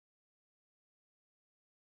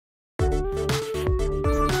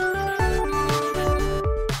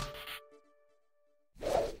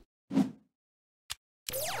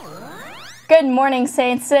Good morning,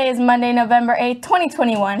 Saints. Today is Monday, November 8th,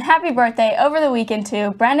 2021. Happy birthday over the weekend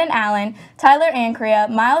to Brendan Allen, Tyler Ancria,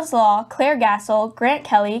 Miles Law, Claire Gassel, Grant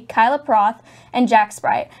Kelly, Kyla Proth, and Jack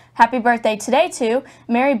Sprite. Happy birthday today to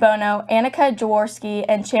Mary Bono, Annika Jaworski,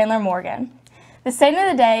 and Chandler Morgan. The saint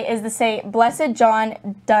of the day is the Saint Blessed John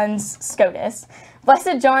Duns Scotus.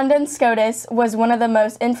 Blessed John Duns Scotus was one of the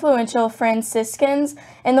most influential Franciscans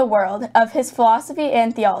in the world of his philosophy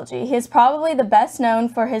and theology. He is probably the best known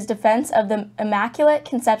for his defense of the Immaculate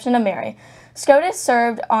Conception of Mary. Scotus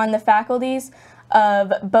served on the faculties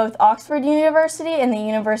of both Oxford University and the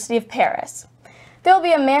University of Paris. There will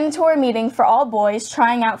be a mandatory meeting for all boys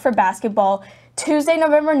trying out for basketball Tuesday,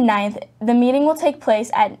 November 9th. The meeting will take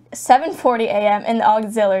place at 7:40 a.m. in the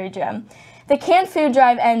auxiliary gym. The canned food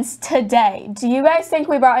drive ends today. Do you guys think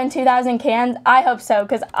we brought in 2,000 cans? I hope so,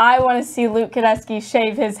 because I want to see Luke Kadeski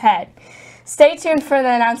shave his head. Stay tuned for the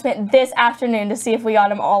announcement this afternoon to see if we got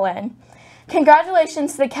them all in.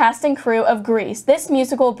 Congratulations to the cast and crew of Grease. This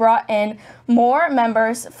musical brought in more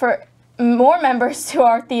members to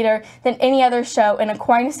our theater than any other show in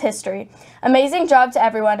Aquinas history. Amazing job to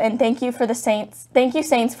everyone, and thank you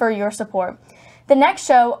Saints for your support. The next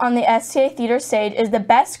show on the STA Theater stage is the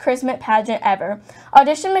Best Christmas Pageant Ever.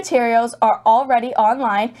 Audition materials are already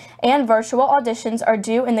online, and virtual auditions are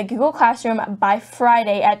due in the Google Classroom by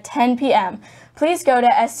Friday at 10 p.m. Please go to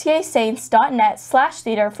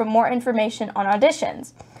stasaints.net/theater for more information on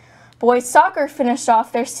auditions. Boys soccer finished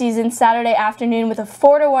off their season Saturday afternoon with a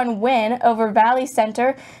 4-1 win over Valley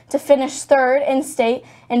Center to finish third in state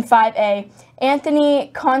in 5A.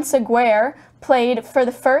 Anthony Conseguer played for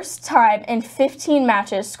the first time in 15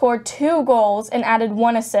 matches, scored 2 goals, and added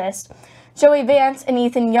 1 assist. Joey Vance and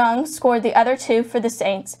Ethan Young scored the other 2 for the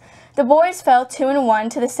Saints. The boys fell 2-1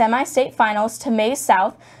 to the semi-state finals to Maize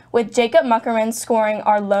South, with Jacob Muckerman scoring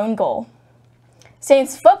our lone goal.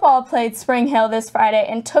 Saints football played Spring Hill this Friday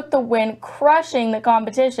and took the win, crushing the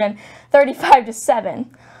competition 35-7.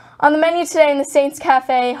 On the menu today in the Saints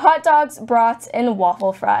Cafe, hot dogs, brats, and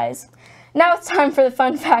waffle fries. Now it's time for the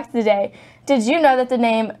fun fact of the day. Did you know that the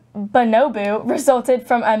name bonobo resulted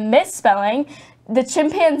from a misspelling? The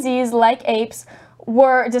chimpanzees, like apes,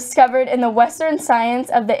 were discovered in the western science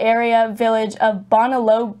of the area village of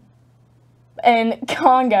Bonolo in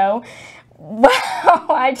Congo. Wow,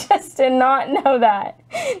 I just did not know that.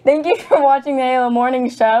 Thank you for watching the Halo Morning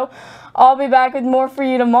Show. I'll be back with more for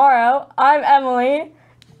you tomorrow. I'm Emily,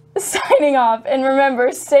 signing off. And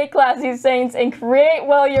remember, stay classy, Saints, and create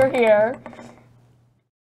while you're here.